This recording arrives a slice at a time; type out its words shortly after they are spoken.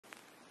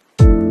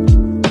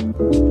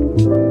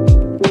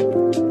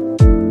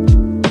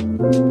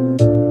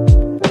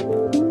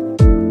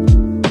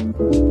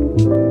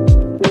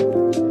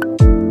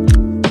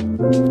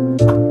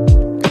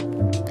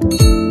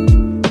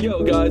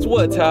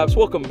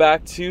welcome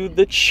back to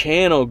the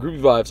channel.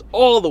 Groovy vibes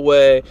all the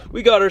way.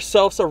 We got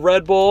ourselves a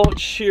Red Bull.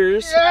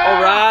 Cheers. Yeah.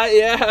 All right,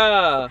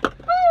 yeah.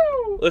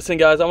 Woo. Listen,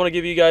 guys, I want to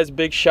give you guys a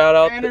big shout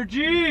out.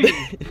 Energy.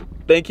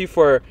 Thank you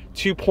for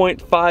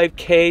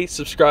 2.5K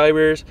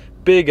subscribers.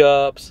 Big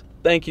ups.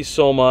 Thank you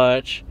so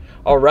much.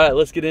 All right,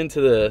 let's get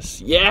into this.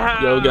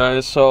 Yeah. Yo,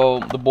 guys, so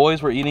the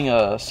boys were eating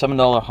a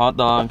 $7 hot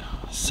dog,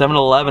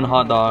 7-Eleven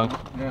hot dog.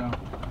 Yeah.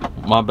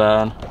 My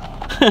bad.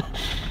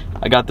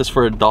 I got this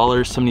for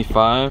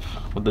 $1.75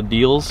 with the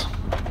deals.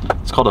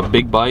 It's called a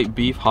Big Bite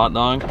beef hot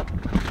dog. I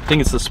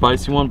think it's the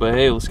spicy one, but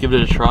hey, let's give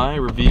it a try,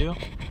 review.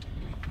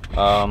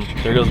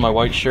 There goes my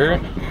white shirt.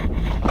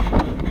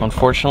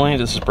 Unfortunately,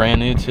 this is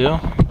brand new too.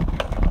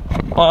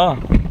 Wow.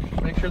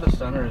 Make sure the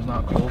center is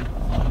not cold.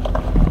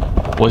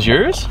 Was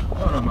yours?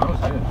 Oh no, mine was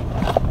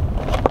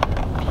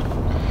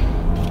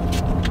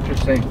good.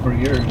 Just saying for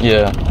yours.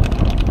 Yeah.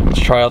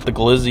 Let's try out the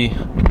glizzy.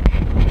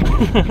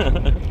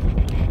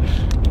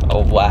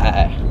 Oh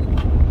wow.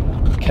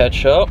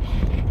 Ketchup.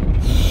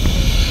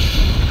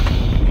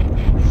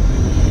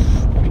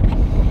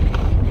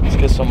 Let's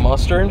get some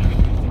mustard.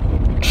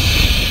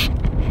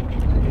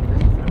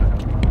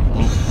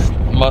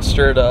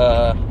 Mustard's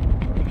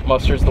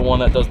the one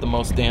that does the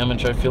most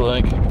damage, I feel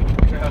like.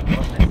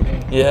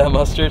 Yeah,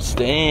 mustard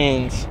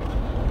stains.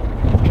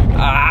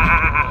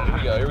 Ah!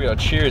 Here we go.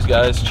 Cheers,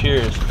 guys.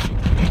 Cheers.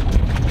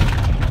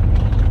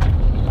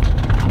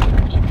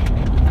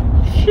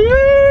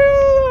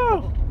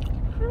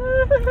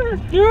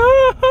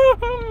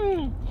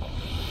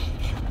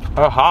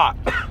 Oh, hot.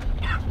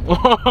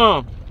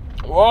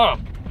 Whoa.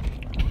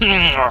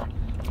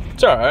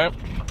 It's alright.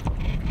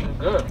 It's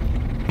good.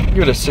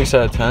 Give it a 6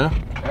 out of 10.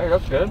 Hey,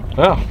 that's good.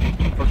 Yeah.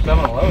 For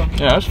 7-Eleven.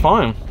 Yeah, that's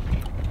fine.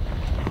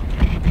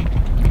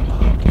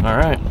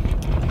 Alright. I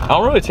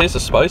don't really taste the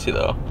spicy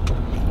though.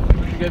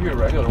 We should give you a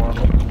regular one.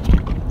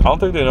 I don't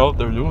think they know what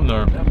they're doing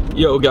there. Yeah.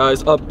 Yo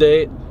guys,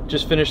 update.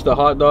 Just finished the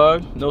hot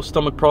dog. No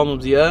stomach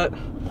problems yet.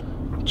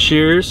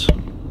 Cheers.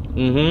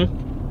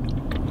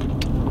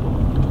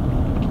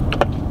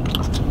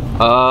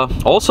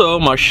 Also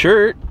my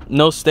shirt,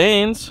 no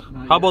stains.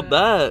 Not How yet. about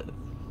that?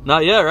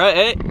 Not yet, right?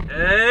 Hey,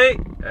 hey,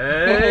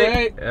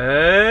 hey,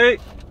 hey.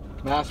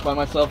 Masked by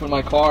myself in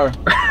my car.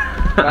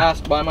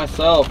 Masked by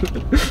myself.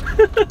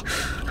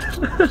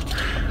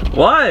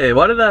 Why?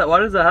 Why does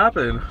that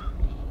happen?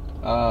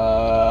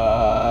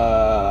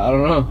 I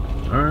don't know.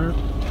 Alright.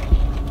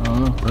 I don't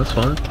know. That's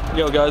fine.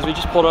 Yo guys, we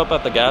just pulled up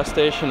at the gas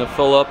station to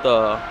fill up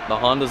the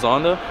Honda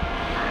Zonda.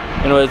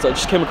 Anyways, I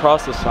just came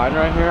across this sign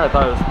right here. I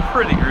thought it was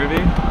pretty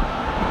groovy.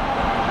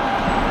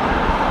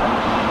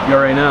 You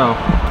already know.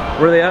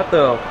 Where are they at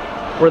though?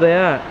 Where they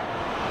at?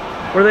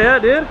 Where they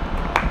at, dude?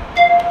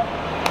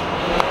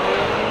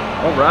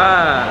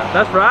 Alright.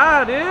 That's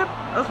right, dude.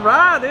 That's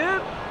right,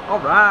 dude.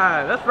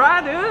 Alright. That's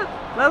right, dude.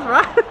 That's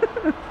right.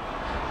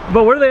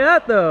 But where are they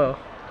at though?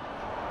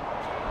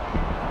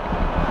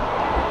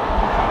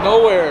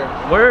 Nowhere.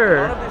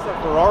 Where? None of these are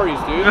Ferraris,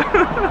 dude.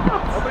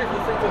 Nobody's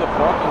listening to the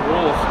fucking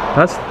rules.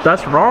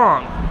 That's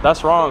wrong.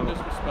 That's wrong.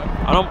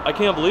 Disrespectful. I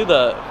can't believe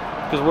that.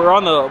 Because we're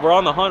on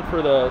the hunt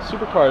for the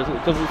supercars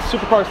because it's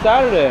Supercar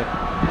Saturday.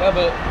 Yeah,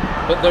 but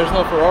there's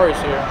no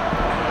Ferraris here.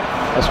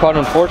 That's quite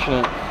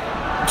unfortunate.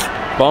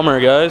 Bummer,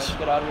 guys.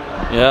 Get out of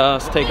here. Yeah,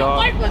 let's take off.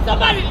 Wait for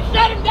somebody to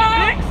shut him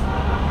down.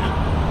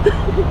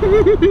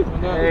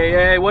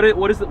 Hey,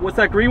 what's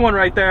that green one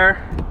right there?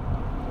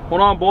 Hold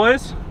on,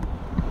 boys.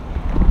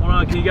 Hold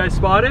on, can you guys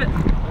spot it?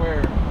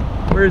 Where?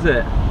 Where is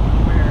it?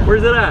 Where?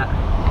 Where's it at?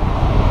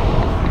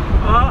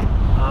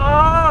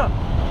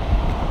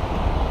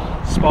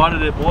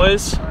 Spotted it,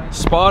 boys.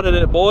 Spotted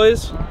it,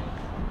 boys.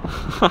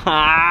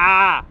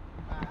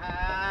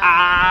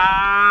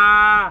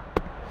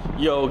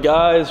 Yo,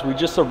 guys, we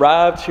just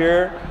arrived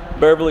here.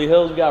 Beverly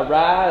Hills, we got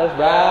Ryes. We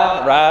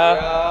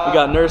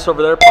got Nurse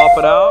over there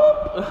popping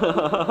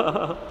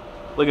out.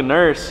 Look at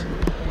Nurse.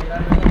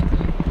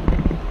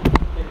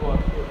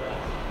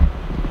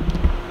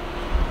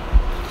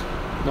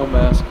 No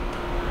mask.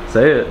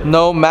 Say it.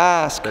 No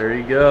mask. There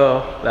you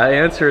go. That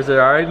answers it.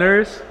 All right,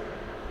 Nurse?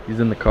 He's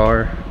in the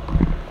car.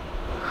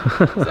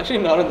 It's actually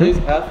not in these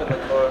half in the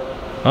car.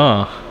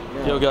 Oh.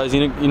 Yeah. Yo, guys,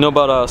 you know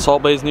about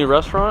Salt Bay's new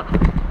restaurant?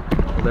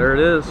 Well, there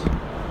it is.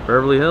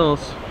 Beverly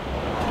Hills.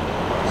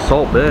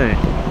 Salt Bay.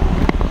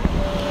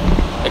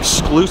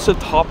 Exclusive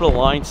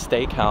top-of-the-line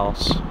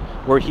steakhouse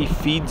where he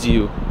feeds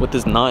you with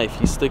his knife.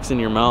 He sticks in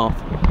your mouth.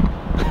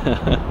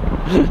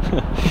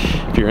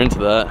 If you're into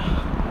that.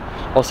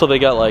 Also, they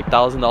got like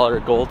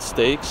 $1,000 gold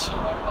steaks.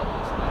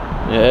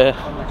 Yeah.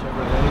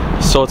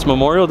 So it's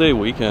Memorial Day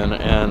weekend,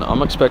 and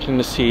I'm expecting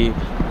to see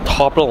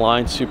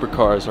top-of-the-line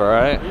supercars. All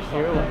right.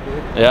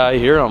 Yeah, I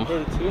hear them.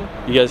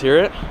 You guys hear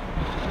it?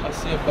 I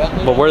see a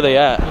Bentley. But where are they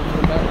at?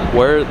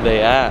 Where are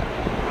they at?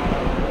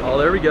 Oh,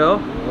 there we go.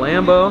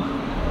 Lambo.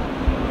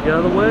 Get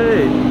out of the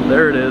way.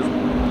 There it is.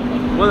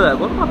 What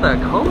about that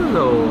color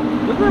though?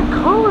 Look at that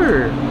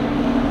color.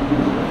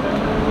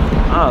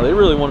 Ah, they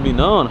really want to be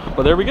known.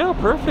 But there we go.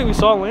 Perfect. We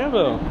saw a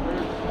Lambo.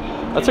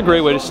 That's a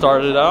great way to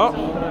start it out.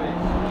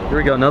 Here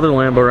we go. Another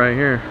Lambo right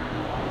here.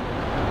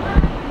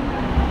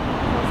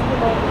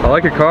 I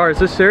like your car. Is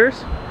this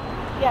serious?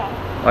 Yeah.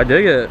 I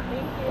dig it.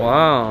 Thank you.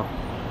 Wow.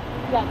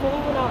 Yeah, it's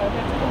only 1 hour. I have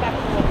to come back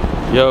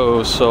to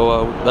Yo,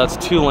 so that's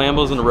 2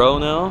 Lambos in a row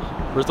now.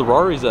 Where's the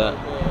Raris at?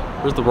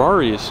 Where's the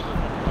Raris?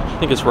 I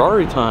think it's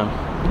Rari time.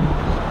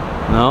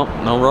 No,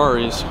 no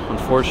Raris,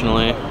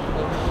 unfortunately.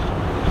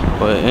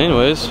 But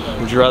anyways,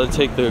 would you rather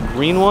take the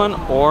green one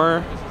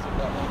or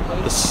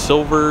the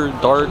silver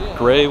dark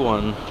gray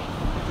one?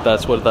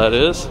 That's what that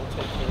is.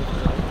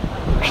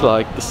 Actually, I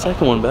like the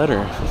second one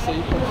better.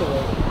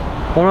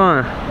 Hold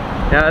on.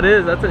 Yeah, it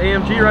is. That's an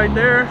AMG right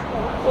there.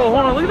 Oh,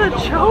 hold on. Look at that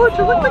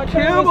challenger. Look at the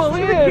camo.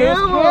 Look at the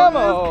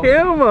camo. This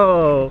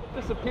camo.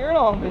 Disappeared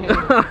on me.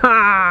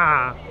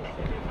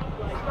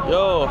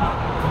 Yo.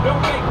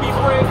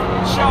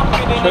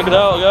 Check it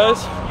out,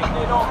 guys.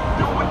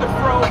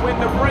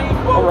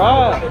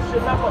 Alright.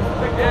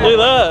 Look at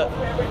that.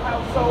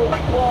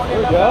 There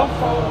we go.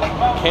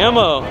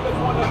 Camo.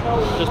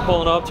 Just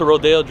pulling up to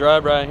Rodeo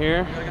Drive right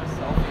here.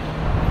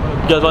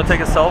 You guys want to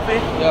take a selfie?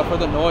 Yeah, for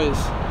the noise.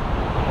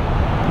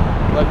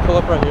 Like, pull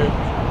up right here.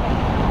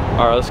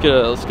 Alright, let's get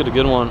a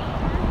good one.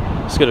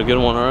 Let's get a good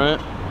one, alright?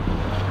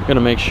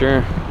 Gonna make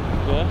sure.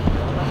 Yeah.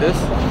 This?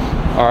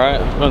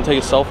 Alright, I'm gonna take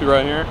a selfie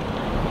right here.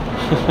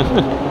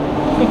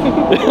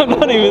 I'm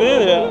not even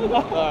in it.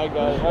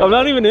 I'm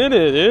not even in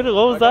it, dude.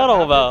 What was that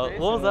all about?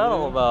 What was that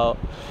all about?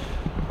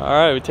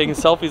 Alright, we're taking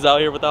selfies out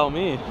here without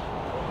me.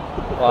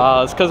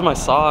 Wow, it's because of my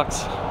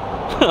socks. Who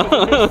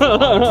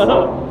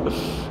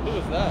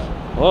was that?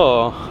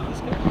 Whoa.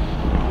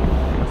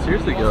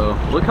 Seriously, go.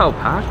 Look how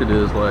packed it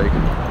is, like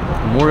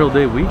Memorial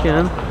Day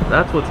weekend.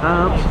 That's what's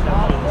happening.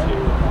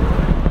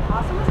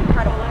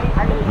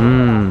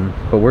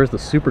 But where's the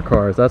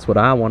supercars? That's what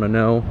I want to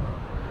know.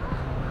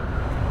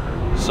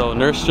 So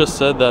Nurse just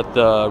said that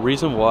the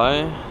reason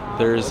why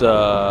there's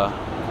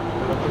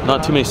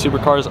not too many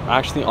supercars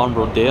actually on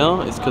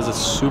Rodeo is because it's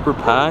super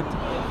packed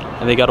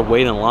and they gotta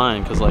wait in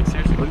line. Cause like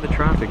seriously, look at the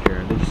traffic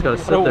here. They just gotta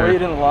sit there.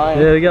 Wait in line.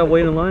 Yeah, they gotta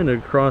wait in line to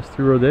cross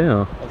through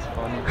Rodeo. That's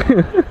funny.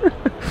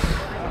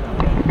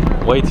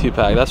 Way too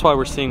packed. That's why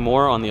we're seeing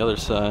more on the other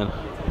side.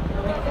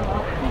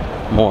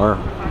 More,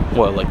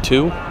 what, like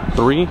 2,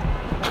 3?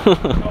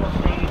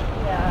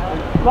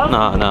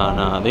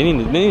 Nah. They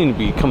need to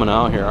be coming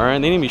out here, all right?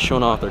 They need to be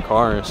showing off their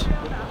cars.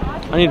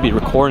 I need to be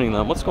recording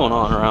them. What's going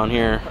on around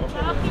here?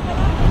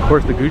 Of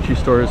course, the Gucci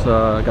stores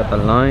got the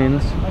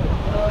lines.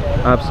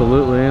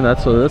 Absolutely,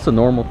 that's a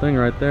normal thing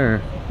right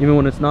there. Even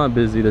when it's not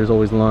busy, there's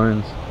always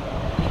lines.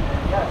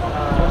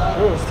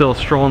 Still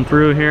strolling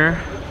through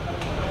here.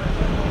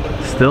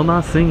 Still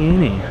not seeing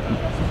any.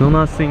 Still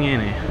not seeing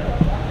any.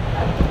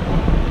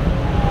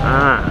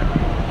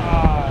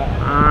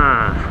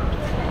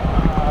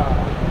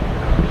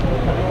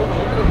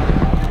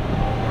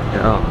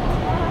 Yeah.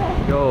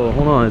 Yo,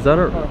 hold on. Is that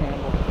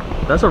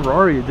that's a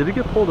Rari. Did it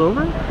get pulled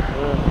over?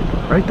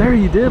 Yeah. Right there,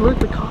 you did. Look,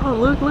 the car.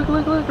 Look,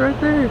 right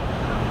there.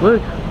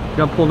 Look, you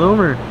got pulled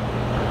over.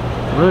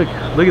 Look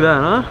at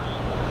that, huh?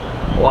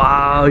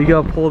 Wow, you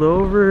got pulled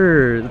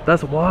over.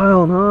 That's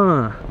wild,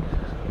 huh?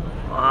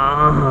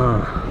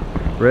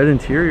 Red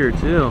interior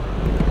too.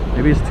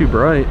 Maybe it's too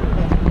bright.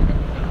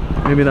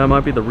 Maybe that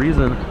might be the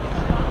reason.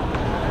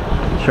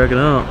 Check it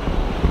out.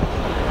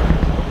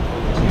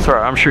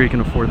 Sorry, I'm sure you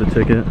can afford the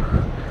ticket.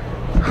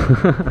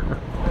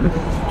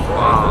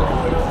 Wow.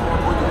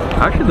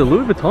 Actually, the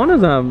Louis Vuitton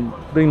is not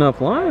big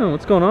enough line.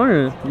 What's going on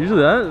here?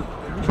 Usually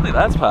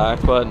that's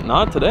packed, but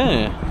not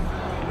today.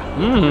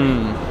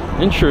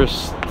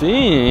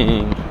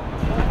 Interesting.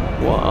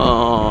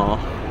 Wow.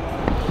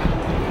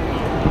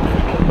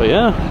 But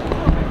yeah,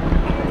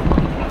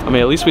 I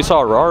mean, at least we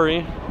saw a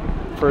Rari.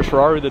 First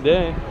Rari of the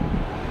day.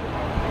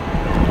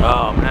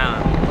 Oh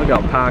man, look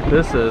how packed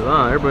this is,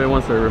 huh? Everybody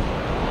wants their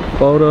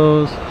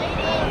photos.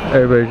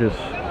 Everybody just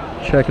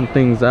checking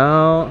things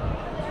out,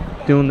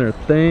 doing their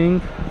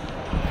thing.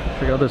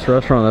 Check out this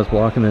restaurant that's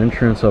blocking the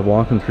entrance of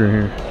walking through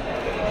here.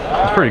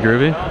 It's pretty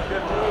groovy.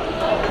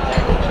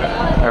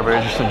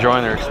 Everybody's just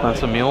enjoying their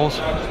expensive meals.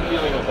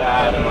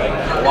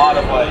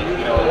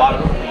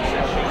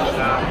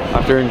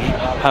 After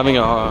having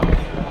a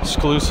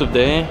exclusive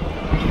day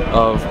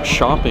of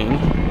shopping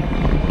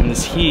in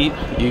this heat,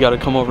 you got to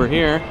come over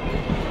here,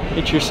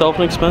 get yourself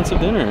an expensive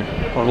dinner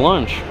or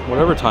lunch,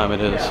 whatever time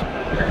it is.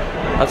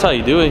 That's how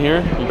you do it here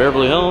in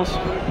Beverly Hills.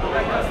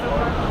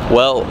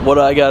 Well, what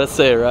do I gotta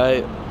say,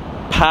 right?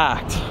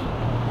 Packed.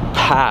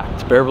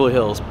 Beverly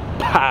Hills,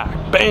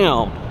 packed.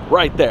 Bam,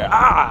 right there.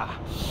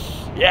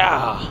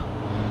 Yeah.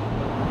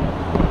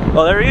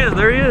 Oh, there he is.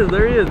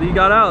 He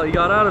got out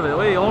of it.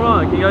 Wait, hold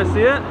on. Can you guys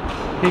see it?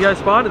 Can you guys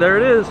spot it? There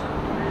it is.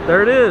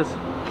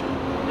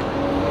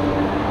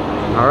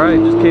 All right,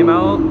 just came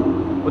out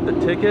with the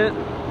ticket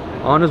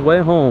on his way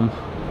home.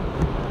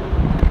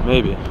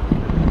 Maybe.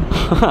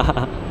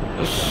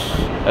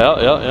 Yeah.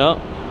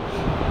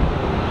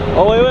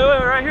 Oh, wait,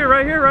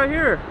 right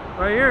here.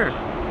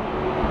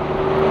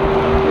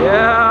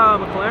 Yeah,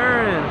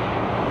 McLaren.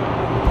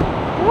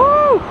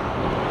 Woo!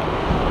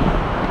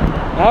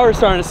 Now we're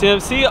starting to see them.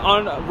 See,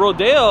 on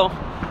Rodeo,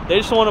 they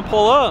just want to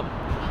pull up.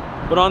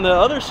 But on the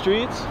other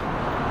streets,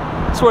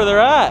 That's where they're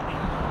at.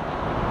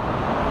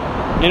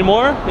 Any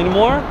more? Any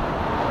more?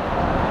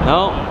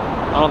 No,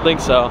 I don't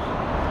think so.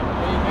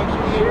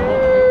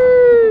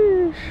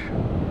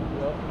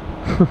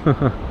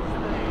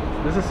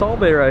 This is Salt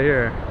Bay right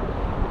here.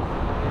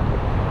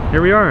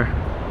 Here we are.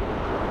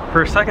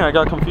 For a second I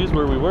got confused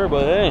where we were,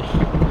 but hey,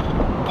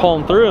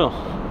 pulling through.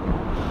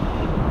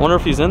 Wonder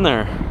if he's in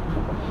there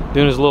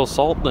doing his little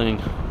salt thing.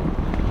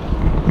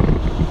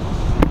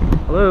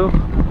 Hello?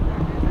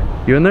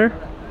 You in there?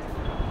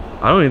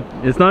 I don't even,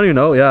 it's not even,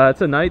 oh yeah,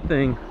 it's a night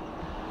thing.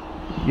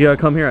 You gotta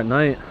come here at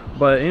night.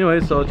 But anyway,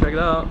 so check it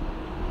out.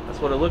 That's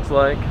what it looks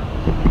like.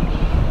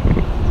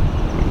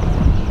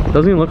 It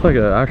doesn't even look like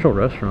an actual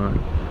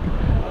restaurant.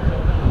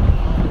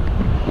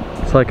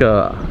 It's like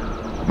a,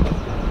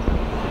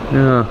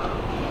 yeah.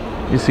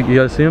 You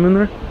guys see him in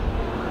there?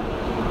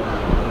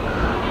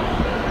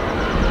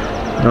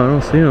 No, I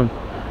don't see him.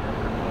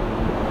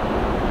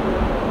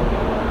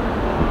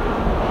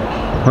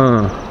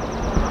 Huh.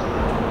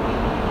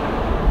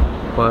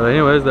 But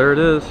anyways, there it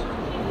is.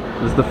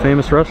 This is the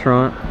famous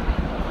restaurant.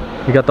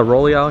 You got the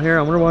rollie out here.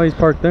 I wonder why he's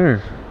parked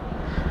there.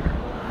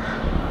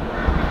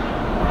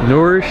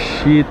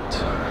 Nourishit.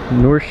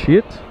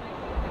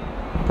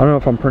 I don't know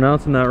if I'm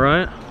pronouncing that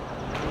right.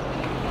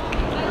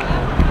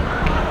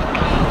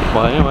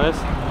 But anyways,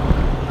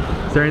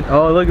 is there any,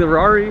 oh look at the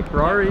Rari. Look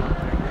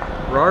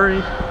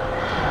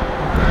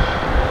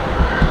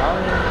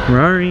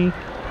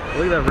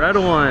at that red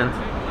one.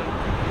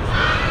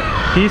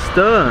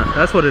 Pista,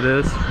 that's what it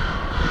is.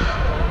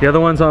 The other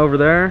one's over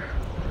there.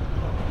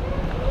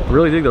 I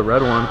really dig the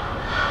red one.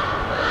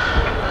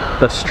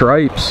 The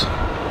stripes.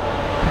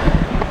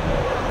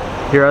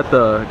 Here at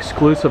the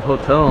exclusive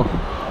hotel.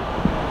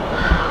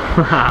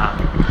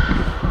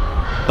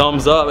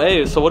 Thumbs up.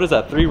 Hey, so what is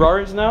that? 3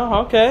 Raris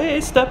now? Okay,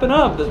 he's stepping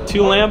up. The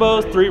 2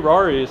 Lambos, 3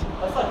 Raris.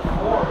 That's like 4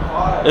 or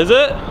 5. Is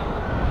it?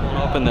 I'm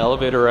up in the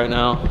elevator right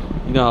now.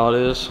 You know how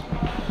it is.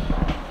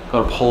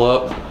 Gotta pull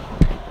up.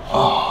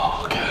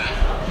 Oh, okay.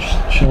 Just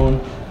chilling.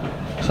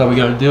 That's how we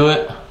gotta do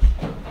it.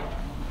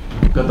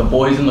 Got the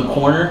boys in the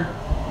corner.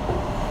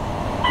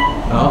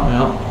 Oh,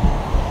 yeah.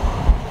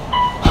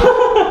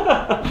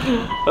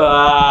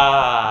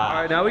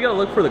 Alright, now we gotta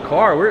look for the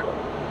car.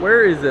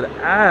 Where is it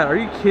at? Are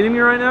you kidding me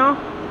right now?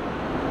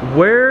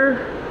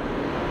 Where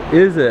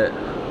is it?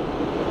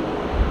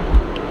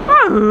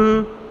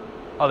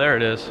 Oh, there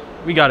it is.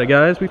 We got it,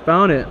 guys. We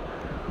found it.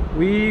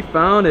 We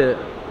found it.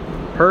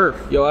 Perf.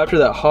 Yo, after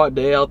that hot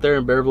day out there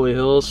in Beverly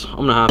Hills,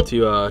 I'm gonna have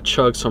to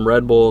chug some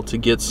Red Bull to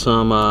get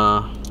some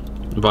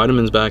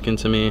vitamins back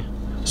into me.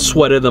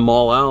 Sweated them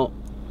all out.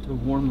 The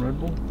warm Red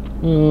Bull?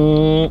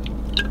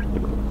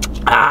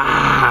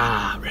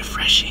 Ah,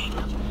 refreshing.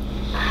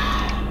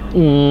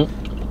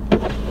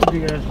 What do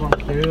you guys want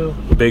to do?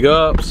 Big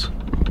ups.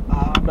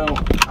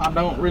 I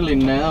don't really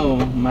know,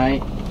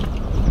 mate.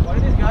 Why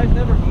do these guys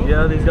never move?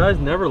 Yeah, these guys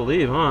never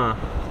leave, huh?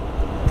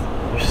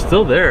 They're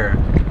still there.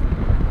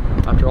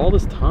 After all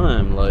this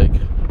time, like,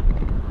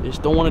 they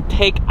just don't want to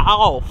take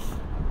off.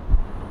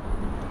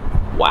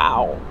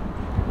 Wow.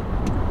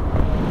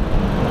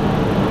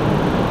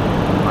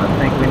 I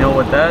think we know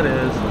what that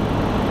is.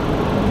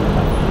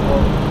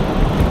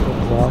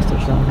 Lost or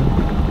something.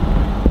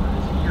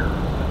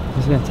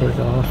 He's gonna take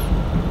off.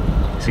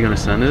 Is he gonna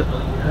send it?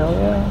 Hell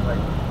yeah.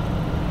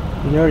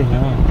 You already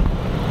know.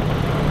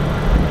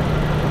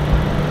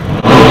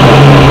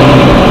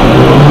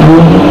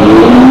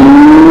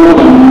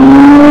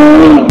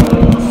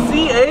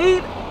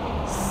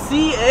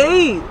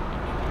 C8?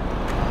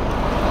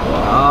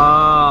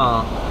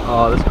 Wow.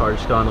 Oh, this car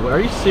just got in the way.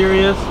 Are you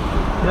serious?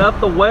 Get out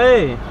the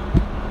way.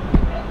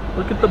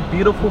 Look at the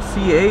beautiful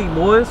C8,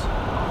 boys.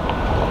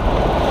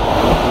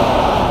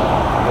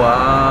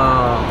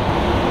 Wow.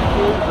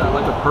 Is that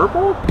like a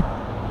purple?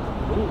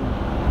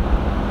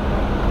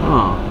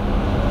 Oh.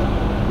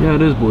 Yeah,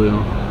 it is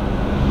blue.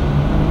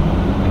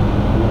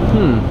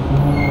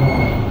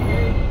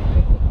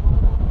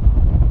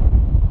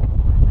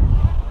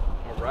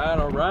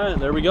 Alright,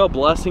 there we go.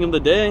 Blessing of the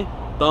day.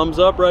 Thumbs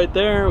up right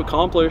there.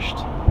 Accomplished.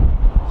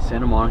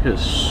 Santa Monica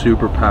is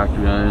super packed,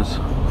 you guys.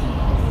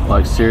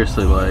 Like,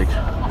 seriously, like,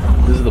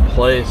 this is the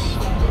place.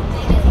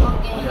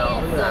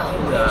 Yeah, look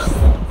at that.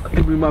 I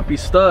think we might be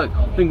stuck.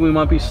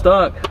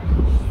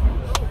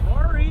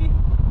 Rory!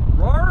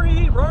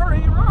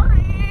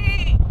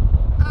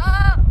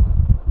 Ah!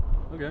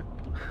 Okay.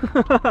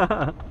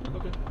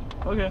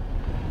 Okay.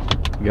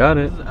 Got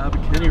it. This is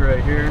Abercrombie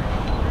right here.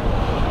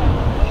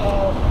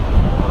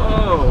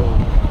 Oh.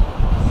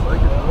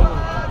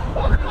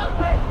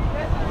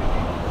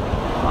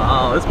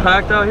 Wow, it's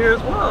packed out here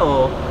as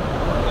well.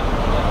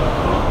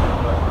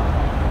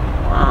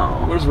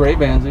 Wow. Where's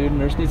Ray-Bans, dude?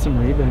 Nurse needs some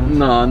Ray-Bans.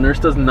 No, Nurse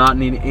does not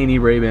need any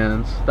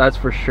Ray-Bans. That's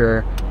for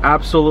sure.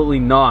 Absolutely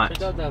not.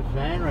 Check out that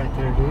van right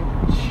there, dude.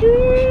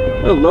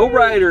 A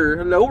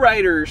lowrider.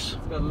 Lowriders.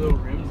 It's got little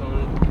rims on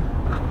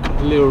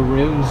it. Little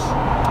rims.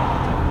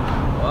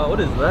 Wow, what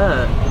is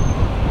that?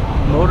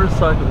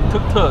 Motorcycle.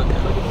 Tuk-tuk.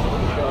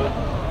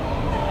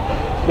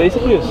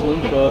 Basically a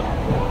slingshot.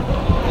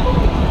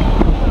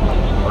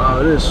 Wow,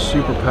 It is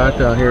super packed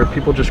out here.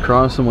 People just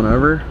crossing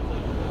whenever.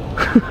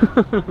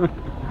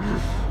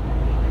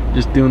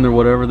 Just doing their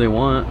whatever they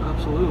want.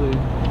 Absolutely.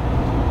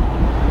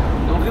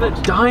 Look at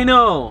that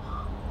dino!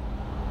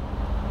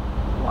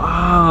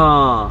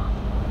 Wow.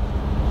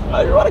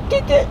 I just want to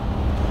kick it.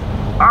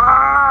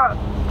 Ah!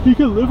 You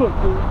can live up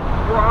there.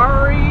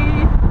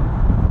 Rari!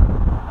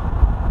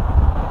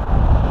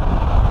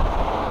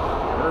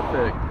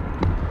 Perfect.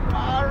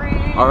 Rari.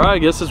 Alright, I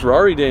guess it's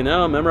Rari day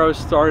now. Remember I was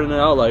starting it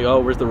out like, oh,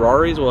 where's the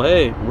Raris? Well,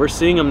 hey, we're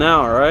seeing them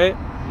now, alright?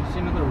 You see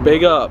another Rari?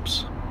 Big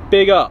ups.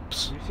 Big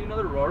ups. You see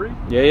another Rari?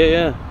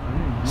 Yeah.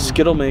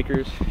 Skittle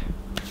makers.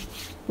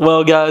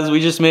 Well, guys, we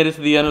just made it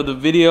to the end of the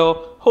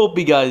video. Hope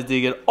you guys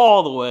dig it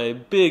all the way.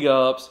 Big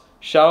ups.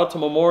 Shout out to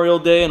Memorial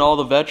Day and all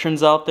the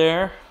veterans out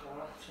there.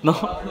 No.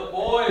 The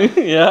boys.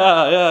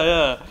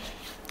 Yeah.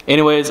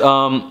 Anyways,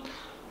 I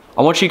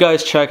want you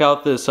guys to check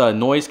out this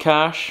Noise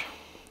Cash.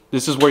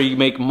 This is where you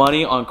make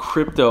money on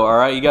crypto, all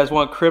right? You guys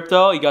want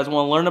crypto? You guys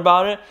want to learn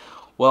about it?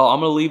 Well,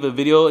 I'm going to leave a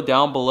video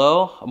down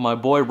below of my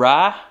boy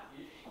Ryes.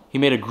 He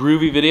made a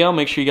groovy video.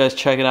 Make sure you guys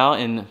check it out.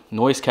 And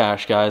Noise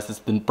Cash, guys. It's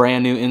the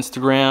brand new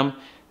Instagram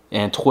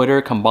and Twitter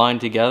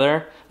combined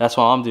together. That's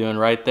what I'm doing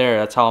right there.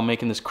 That's how I'm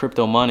making this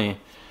crypto money.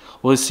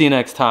 We'll see you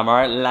next time, all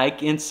right?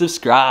 Like and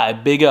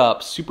subscribe. Big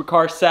up.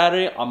 Supercar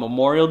Saturday on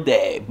Memorial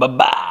Day.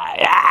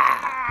 Bye-bye.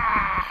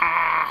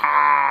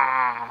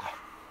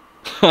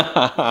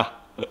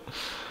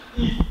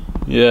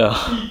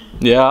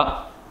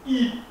 Yeah.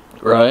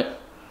 Right?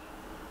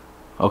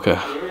 Okay.